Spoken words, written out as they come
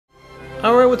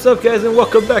what's up guys, and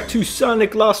welcome back to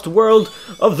Sonic Lost World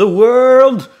of the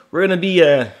World. We're gonna be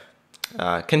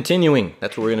continuing.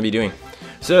 That's what we're gonna be doing.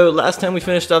 So last time we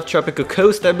finished off Tropical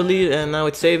Coast, I believe, and now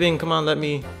it's saving. Come on, let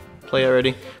me play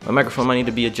already. My microphone might need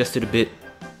to be adjusted a bit.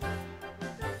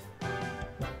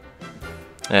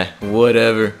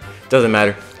 Whatever. Doesn't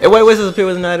matter. Hey, why does this appear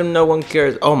with an item? No one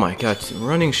cares. Oh my god,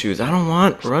 running shoes. I don't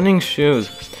want running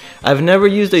shoes. I've never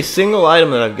used a single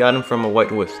item that I've gotten from a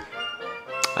white wisp.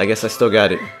 I guess I still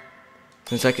got it.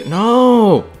 Since I can—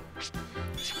 no!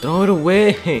 Throw it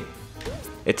away!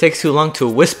 It takes too long to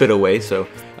wisp it away, so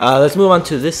let's move on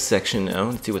to this section now.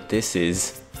 Let's see what this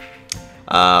is.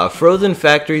 Frozen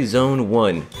Factory Zone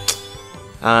 1.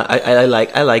 I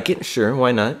like it, sure,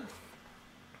 why not?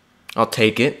 I'll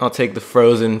take it. I'll take the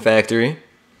Frozen Factory.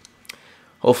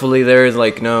 Hopefully there is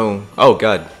like no— oh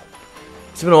god.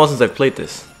 It's been a while since I've played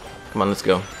this. Come on, let's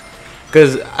go.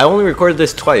 Because I only recorded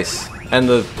this twice. And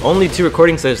the only two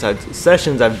recording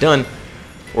sessions I've done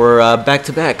were back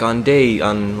to back on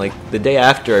like the day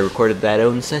after I recorded that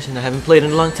own session. I haven't played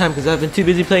in a long time because I've been too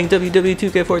busy playing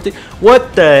WWE2K14.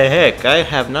 What the heck? I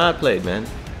have not played, man.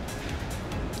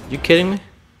 You kidding me?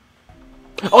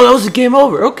 Oh, that was the game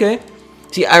over. Okay.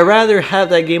 See, I'd rather have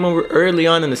that game over early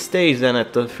on in the stage than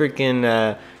at the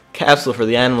freaking capsule for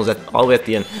the animals all the way at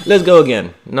the end. Let's go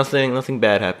again. Nothing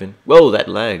bad happened. Whoa, that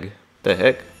lag. The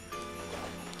heck?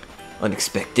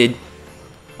 Unexpected.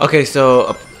 Okay,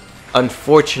 so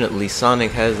unfortunately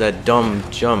Sonic has that dumb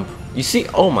jump. You see?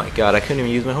 Oh my god, I couldn't even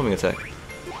use my homing attack.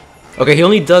 Okay, he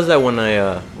only does that when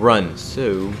I run,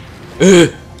 so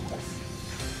I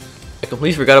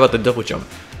completely forgot about the double jump.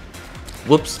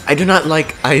 Whoops, I do not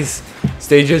like ice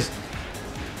stages.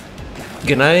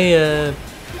 Can I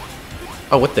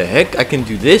oh, what the heck? I can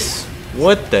do this?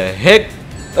 What the heck?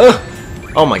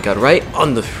 Oh my god, right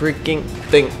on the freaking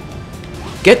thing.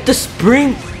 Get the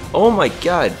spring! Oh my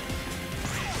god.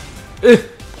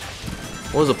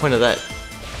 What was the point of that?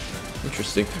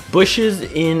 Interesting. Bushes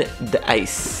in the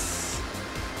ice.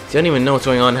 See, I don't even know what's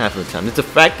going on half of the time. It's a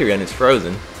factory and it's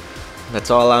frozen.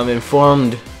 That's all I'm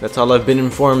informed. That's all I've been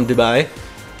informed by.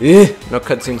 No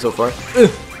cutscene so far.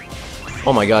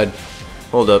 Oh my god.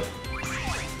 Hold up.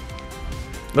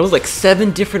 There was like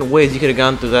 7 different ways you could have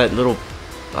gone through that little—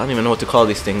 I don't even know what to call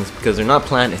these things because they're not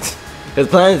planets. Because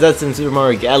planets, that's in Super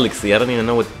Mario Galaxy. I don't even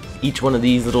know what each one of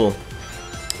these little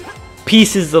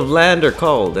pieces of land are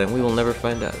called, and we will never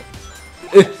find out.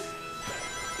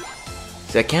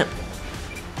 See, I kind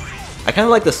of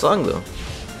like the song though.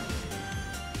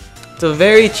 It's a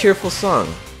very cheerful song.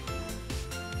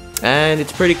 And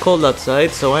it's pretty cold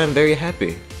outside, so I am very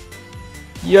happy.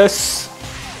 Yes!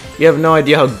 You have no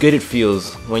idea how good it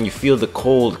feels when you feel the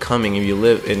cold coming and you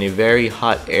live in a very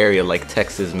hot area like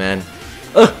Texas, man.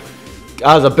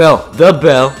 Ah, the bell. The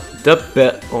bell. The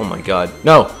bell. Oh my god.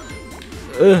 No.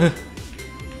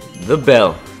 The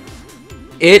bell.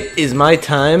 It is my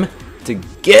time to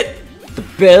get the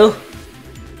bell.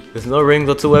 There's no rings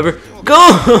whatsoever. Go!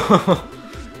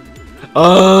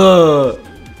 Oh!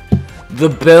 The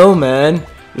bell, man.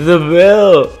 The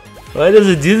bell. Why does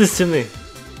it do this to me?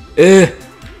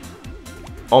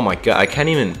 Oh my god, I can't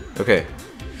even— okay.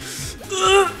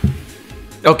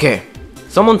 Okay.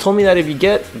 Someone told me that if you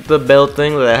get the bell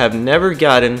thing that I have never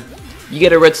gotten, you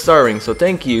get a red star ring. So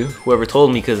thank you, whoever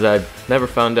told me, because I've never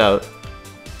found out.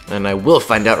 And I will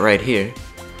find out right here.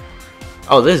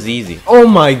 Oh, this is easy. Oh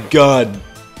my god.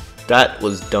 That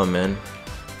was dumb, man.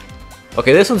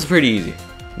 Okay, this one's pretty easy.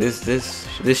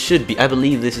 This should be— I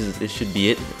believe this should be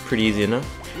it. Pretty easy enough.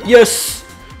 Yes!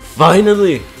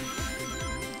 Finally!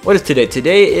 What is today?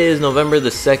 Today is November the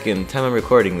 2nd, time I'm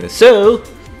recording this. So,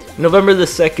 November the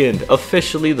 2nd,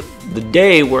 officially the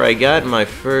day where I got my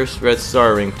first red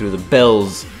star ring through the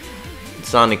bells in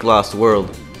Sonic Lost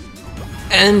World.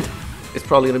 And it's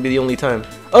probably going to be the only time.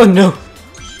 Oh no!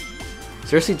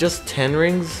 Seriously, just 10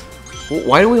 rings?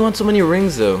 Why do we want so many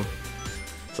rings though?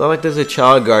 It's not like there's a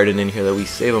child garden in here that we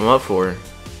save them up for.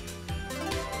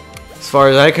 As far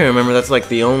as I can remember, that's like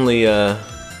the only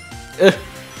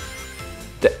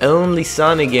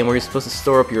Sonic game where you're supposed to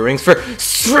store up your rings for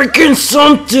freaking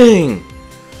something!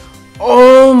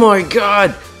 Oh my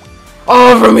god!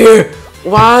 Oh, from here!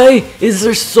 Why is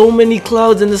there so many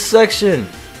clouds in this section?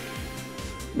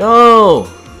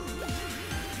 No!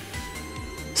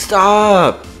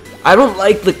 Stop! I don't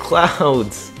like the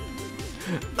clouds.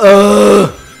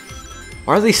 Why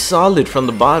are they solid from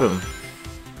the bottom?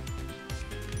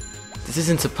 This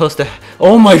isn't supposed to—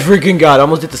 oh my freaking god, I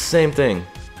almost did the same thing.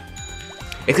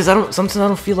 It's because sometimes I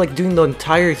don't feel like doing the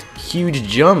entire huge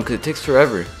jump because it takes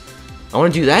forever. I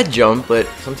want to do that jump, but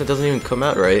sometimes it doesn't even come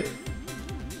out right.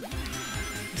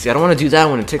 See, I don't want to do that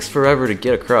one. It takes forever to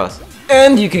get across.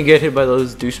 And you can get hit by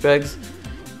those douchebags.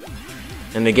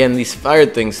 And again, these fire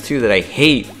things too that I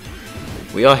hate.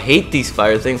 We all hate these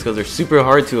fire things because they're super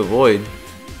hard to avoid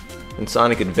in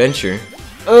Sonic Adventure.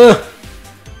 Ugh!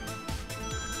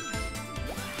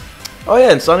 Oh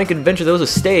yeah, in Sonic Adventure there was a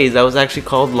stage that was actually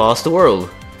called Lost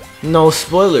World. No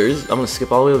spoilers. I'm gonna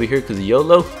skip all the way over here because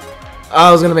YOLO.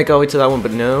 I was gonna make our way to that one,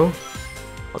 but no.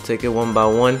 I'll take it one by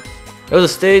one. There was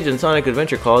a stage in Sonic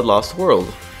Adventure called Lost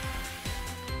World.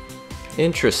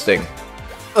 Interesting.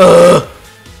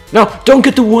 No, don't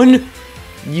get the one!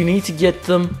 You need to get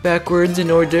them backwards in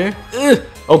order.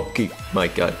 Okay, my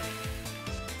god.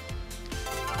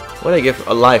 What did I get for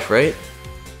a life, right?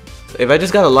 If I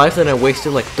just got a life, then I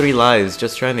wasted like 3 lives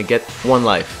just trying to get 1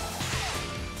 life.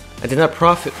 I did not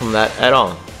profit from that at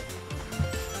all.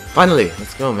 Finally,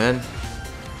 let's go, man.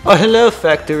 Oh, hello,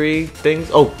 factory things.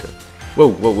 Oh,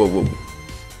 whoa, whoa, whoa, whoa.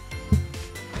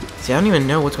 See, I don't even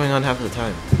know what's going on half of the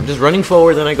time. I'm just running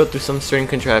forward, then I go through some strange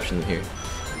contraption here.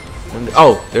 And,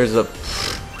 oh, there's a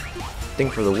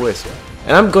thing for the wisp.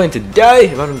 And I'm going to die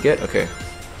if I don't get... Okay.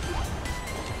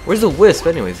 Where's the wisp,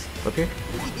 anyways? Up here?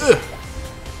 Ugh.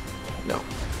 No,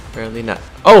 apparently not.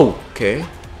 Oh, okay.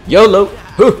 YOLO!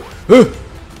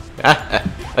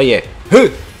 Oh yeah.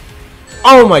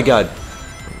 Oh my god.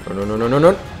 No, no, no, no, no,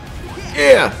 no.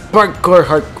 Yeah! Parkour,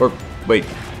 hardcore. Wait.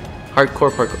 Hardcore,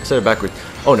 parkour. Set it backwards.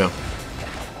 Oh no.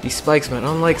 These spikes, man. I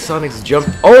don't like Sonic's jump.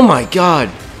 Oh my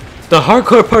god. The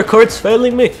hardcore parkour's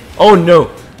failing me. Oh no.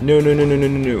 No, no, no, no, no,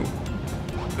 no,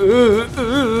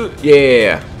 no.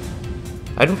 Yeah.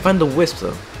 I didn't find the wisp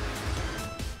though.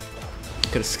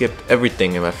 Could have skipped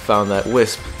everything if I found that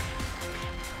wisp.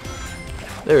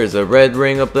 There is a red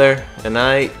ring up there, and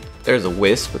there's a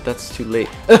wisp, but that's too late.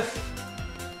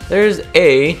 There's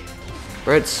a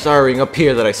red star ring up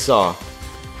here that I saw.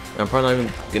 I'm probably not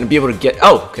even gonna be able to get.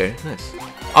 Oh, okay, nice.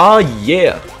 Oh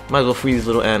yeah, might as well free these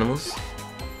little animals.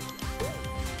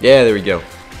 Yeah, there we go.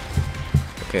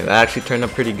 Okay, that actually turned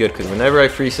out pretty good because whenever I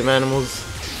free some animals,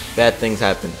 bad things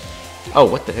happen. Oh,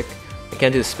 what the heck? I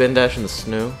can't do the spin dash in the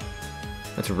snow.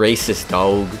 That's racist,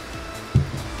 dog.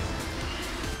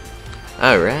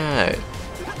 Alright.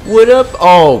 What up?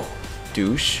 Oh,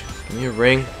 douche. Give me a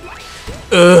ring.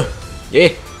 Yeah.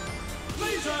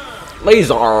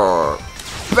 Laser.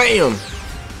 Bam.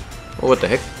 Oh, what the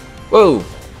heck? Whoa.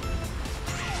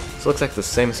 This looks like the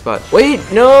same spot. Wait,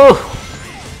 no.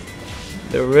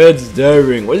 The red star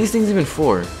ring. What are these things even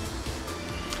for?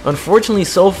 Unfortunately,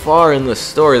 so far in the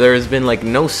story, there has been like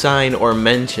no sign or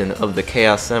mention of the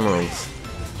Chaos Emeralds.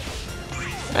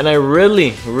 And I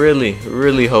really, really,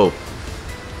 really hope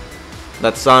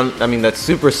that that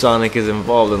Super Sonic is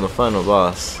involved in the final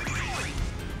boss.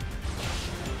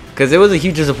 Because it was a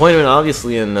huge disappointment,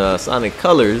 obviously, in Sonic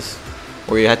Colors,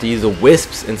 where you had to use the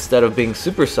Wisps instead of being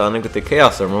Super Sonic with the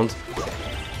Chaos Emeralds.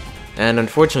 And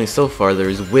unfortunately, so far,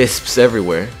 there's Wisps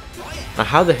everywhere. Now,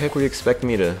 how the heck were you expecting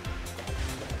me to...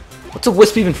 What's a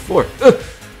Wisp even for?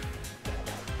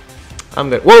 I'm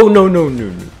gonna... Whoa, no, no, no,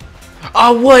 no.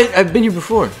 Oh, what? I've been here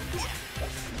before.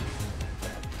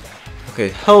 Okay,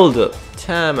 hold up.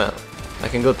 Time out. I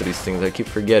can go through these things. I keep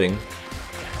forgetting.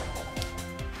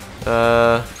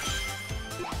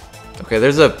 Okay,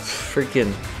 there's a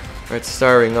freaking red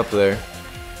star ring up there.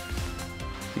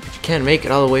 But you can't make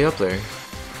it all the way up there.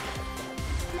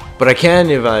 But I can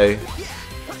if I...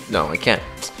 No, I can't.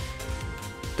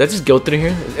 Did I just go through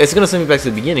here? It's gonna send me back to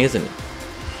the beginning, isn't it?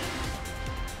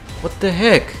 What the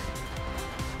heck?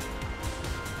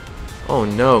 Oh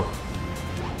no.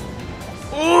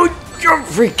 Oh,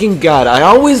 freaking god. I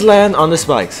always land on the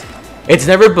spikes. It's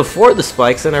never before the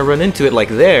spikes and I run into it like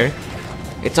there.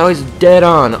 It's always dead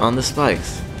on the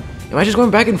spikes. Am I just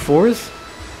going back and forth?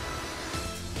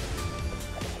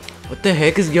 What the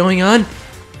heck is going on?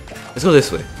 Let's go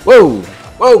this way. Whoa!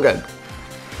 Whoa, god.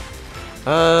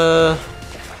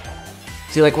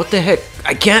 See, like, what the heck?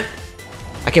 I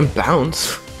can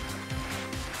bounce.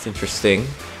 It's interesting.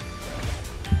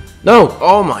 No!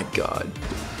 Oh my god.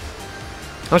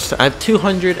 How much time? I have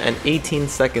 218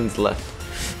 seconds left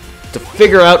to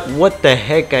figure out what the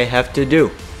heck I have to do.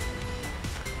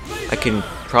 I can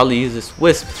probably use this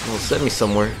wisp. It'll send me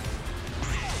somewhere.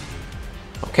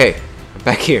 Okay, I'm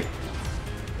back here.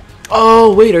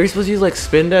 Oh wait, are you supposed to use like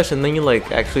spin dash and then you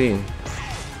like actually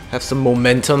have some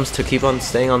momentums to keep on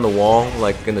staying on the wall,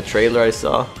 like in the trailer I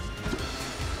saw?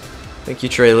 Thank you,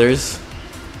 trailers.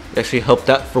 You actually helped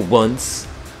out for once.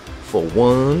 For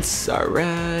once,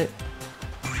 alright.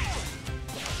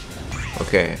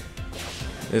 Okay.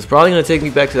 It's probably gonna take me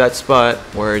back to that spot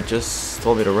where it just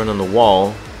told me to run on the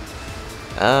wall.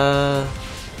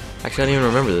 Actually I don't even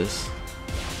remember this.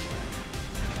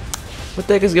 What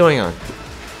the heck is going on?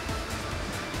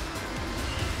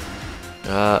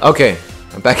 Okay.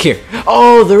 I'm back here.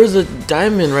 Oh, there is a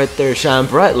diamond right there. Shine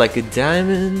bright like a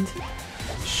diamond.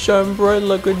 Shine bright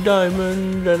like a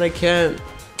diamond. And I can't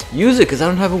use it because I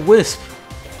don't have a wisp.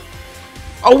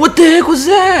 Oh, what the heck was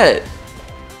that?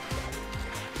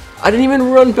 I didn't even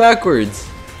run backwards.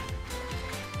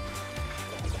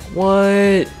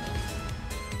 What?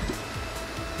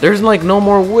 There's like no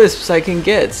more wisps I can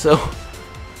get, so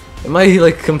am I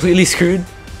like completely screwed?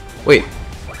 Wait,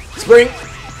 spring.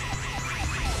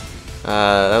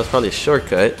 That was probably a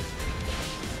shortcut.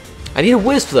 I need a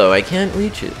wisp though. I can't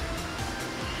reach it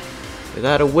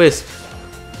without a wisp.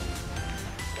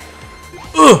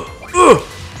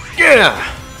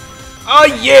 Yeah.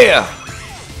 Oh yeah.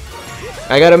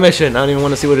 I got a mission. I don't even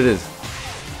want to see what it is.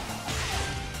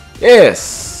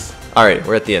 Yes. All right,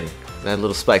 we're at the end. That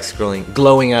little spike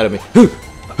glowing out of me.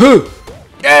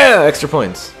 Yeah, extra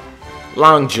points.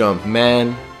 Long jump,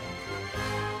 man.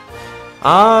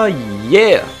 Ah,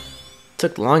 yeah.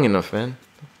 Took long enough, man.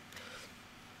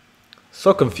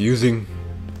 So confusing.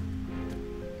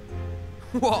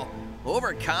 Whoa,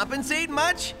 overcompensate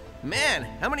much? Man,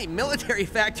 how many military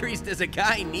factories does a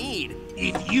guy need?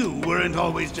 If you weren't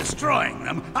always destroying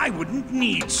them, I wouldn't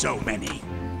need so many.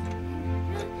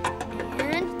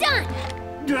 And done!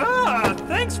 Duh!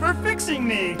 Thanks for fixing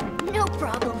me! No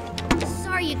problem.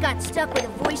 Sorry you got stuck with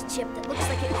a voice chip that looks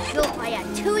like it was built by a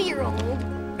 2-year-old.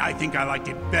 I think I liked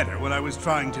it better when I was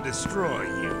trying to destroy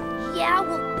you. Yeah,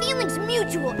 well, feelings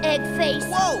mutual, egg face.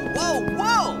 Whoa, whoa,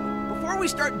 whoa! Before we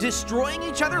start destroying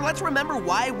each other, let's remember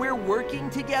why we're working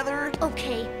together.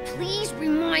 Okay, please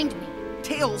remind me.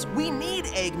 Tails, we need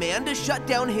Eggman to shut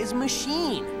down his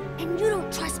machine. And you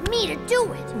don't trust me to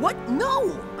do it. What?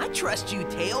 No! I trust you,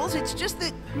 Tails. It's just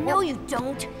that... No, you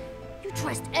don't. You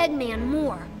trust Eggman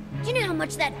more. Do you know how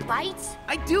much that bites?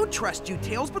 I do trust you,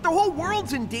 Tails, but the whole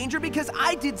world's in danger because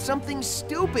I did something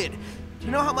stupid. Do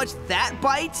you know how much that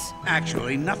bites?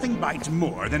 Actually, nothing bites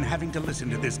more than having to listen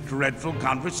to this dreadful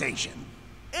conversation.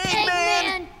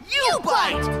 Eggman, you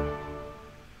bite!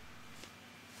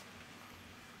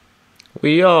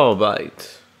 We all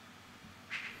bite.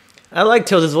 I like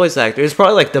Tails' voice actor. It's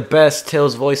probably like the best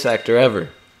Tails voice actor ever.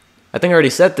 I think I already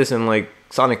said this in like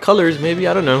Sonic Colors, maybe,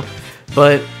 I don't know.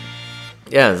 But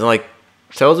yeah, it's like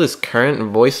Tails'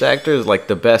 current voice actor is like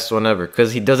the best one ever.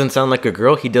 Because he doesn't sound like a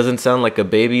girl, he doesn't sound like a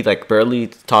baby, like barely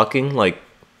talking, like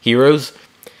Heroes.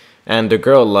 And the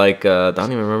girl, like, I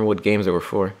don't even remember what games they were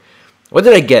for. What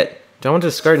did I get? Do I want to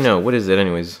discard? No, what is it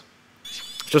anyways?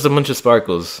 It's just a bunch of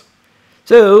sparkles.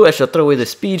 So, I shall throw away the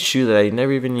speed shoe that I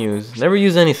never even use. Never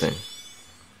use anything.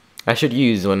 I should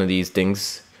use one of these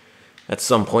things at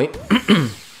some point.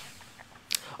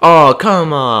 Oh,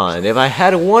 come on. If I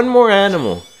had one more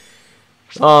animal.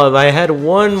 Oh, if I had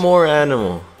one more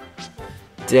animal.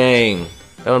 Dang.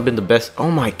 That would have been the best.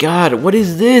 Oh my god, what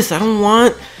is this? I don't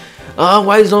want...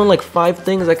 why is there only like 5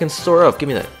 things I can store up? Give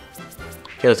me that.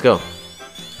 Okay, let's go.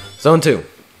 Zone 2.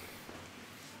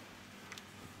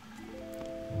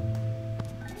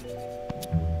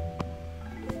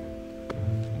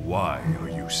 Why are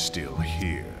you still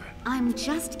here? I'm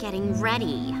just getting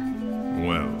ready.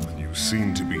 Well, you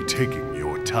seem to be taking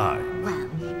your time. Well,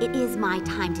 it is my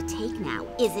time to take now,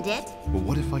 isn't it? But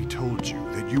what if I told you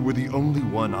that you were the only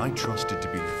one I trusted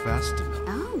to be fast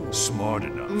enough, smart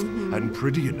enough, and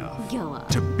pretty enough Go on.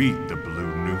 to beat the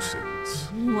blue nuisance?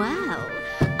 Well,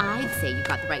 I'd say you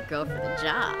got the right girl for the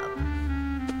job.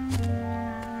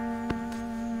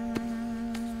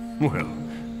 Well,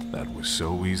 that was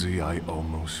so easy I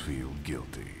almost feel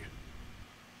guilty.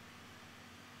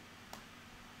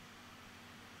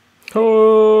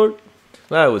 Oh,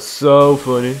 that was so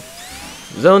funny.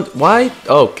 Zone... Why?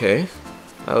 Okay.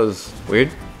 That was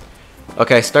weird.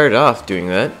 Okay, I started off doing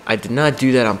that. I did not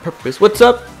do that on purpose. What's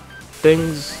up?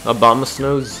 Things. Obama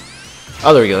snows.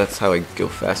 Oh, there we go. That's how I go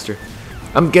faster.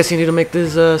 I'm guessing you need to make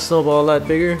this snowball a lot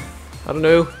bigger. I don't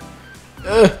know.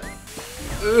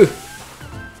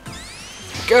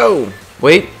 Go!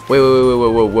 Wait.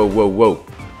 Whoa.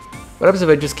 What happens if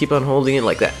I just keep on holding it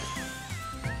like that?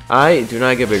 I do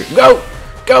not get bigger. Go!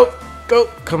 Go! Go!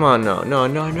 Come on, no.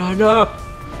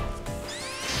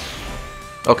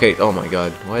 Okay, oh my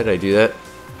god. Why did I do that?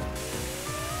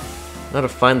 Now to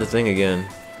find the thing again.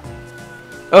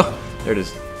 Oh! There it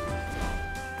is.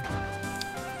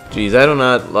 Jeez, I do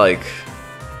not like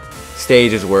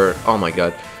stages where, oh my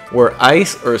god, where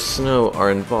ice or snow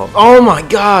are involved. Oh my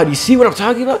god! You see what I'm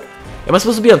talking about? Am I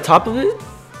supposed to be on top of it?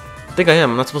 I think I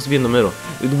am. I'm not supposed to be in the middle.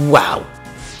 Wow.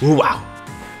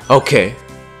 Okay.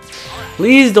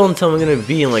 Please don't tell me I'm gonna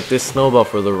be in like this snowball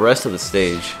for the rest of the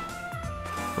stage.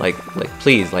 Like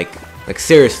please, like Like,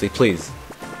 seriously, please.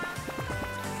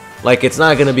 Like, it's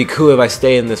not gonna be cool if I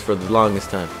stay in this for the longest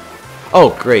time.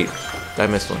 Oh, great. I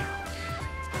missed one.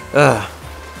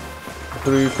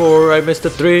 3, 4, I missed a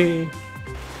 3.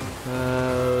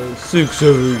 6,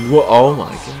 7, what? Oh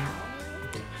my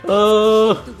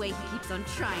god. The way he keeps on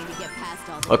trying to get past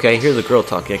all the Okay, here's a girl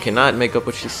talking. I cannot make up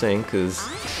what she's saying because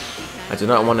I do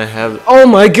not want to have. Oh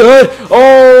my god!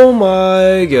 Oh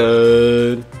my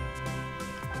god!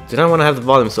 Do not want to have the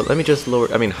volume, so let me just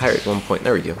lower. I mean, higher at 1 point.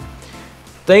 There we go.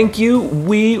 Thank you,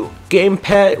 Wii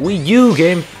U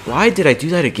game. Why did I do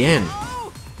that again?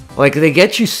 Like, they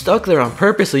get you stuck there on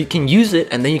purpose so you can use it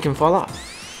and then you can fall off.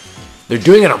 They're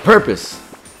doing it on purpose.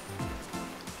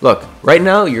 Look, right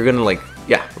now you're gonna like,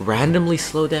 yeah, randomly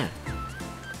slow down.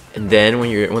 And then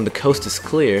when the coast is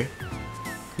clear,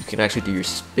 you can actually do your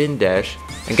spin dash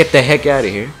and get the heck out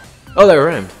of here. Oh, that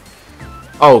rhymed.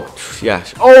 Oh, yeah.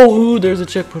 Oh, there's a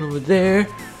checkpoint over there.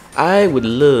 I would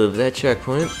love that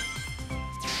checkpoint.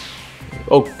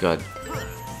 Oh, God.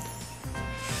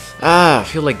 I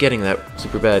feel like getting that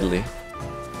super badly.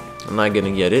 I'm not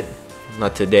gonna get it.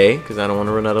 Not today, because I don't want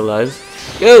to run out of lives.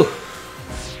 Go!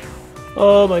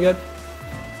 Oh my god.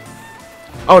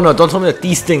 Oh no, don't tell me that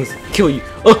these things kill you.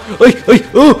 Oh,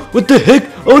 what the heck?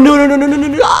 Oh no, no, no, no, no, no,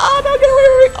 no. Ah, no, get away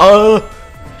from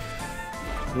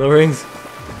me. No rings.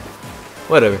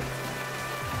 Whatever.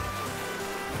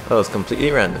 That was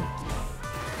completely random.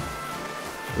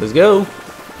 Let's go.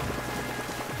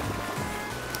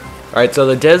 Alright, so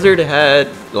the desert had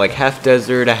like half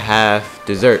desert, half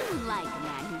dessert.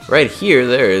 Right here,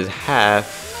 there is half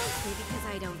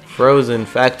frozen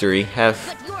factory,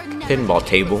 half pinball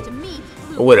table,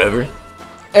 or whatever.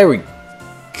 There we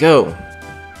go.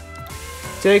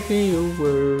 Take me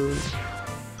over.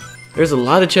 There's a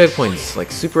lot of checkpoints, like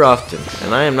super often,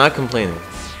 and I am not complaining,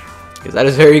 because that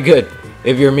is very good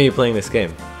if you're me playing this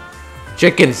game.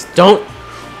 Chickens, don't.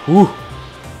 Ooh.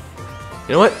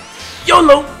 You know what?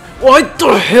 YOLO! Why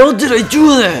the hell did I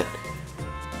do that?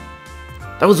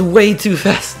 That was way too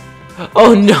fast.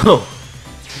 Oh no!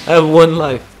 I have 1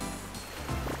 life.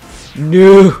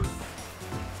 No!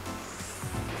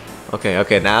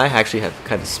 Okay, now I actually have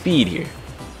kind of speed here.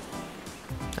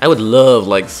 I would love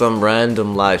like some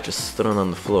random life just thrown on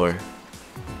the floor.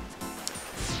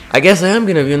 I guess I am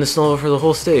gonna be in the snow for the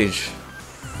whole stage.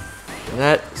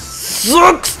 That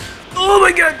sucks! Oh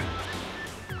my god!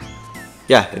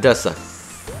 Yeah, it does suck.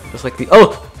 Just like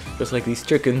just like these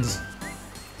chickens.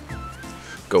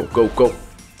 Go, go, go.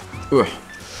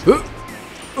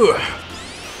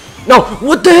 No,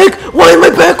 what the heck? Why am I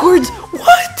backwards?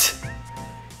 What?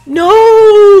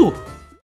 No!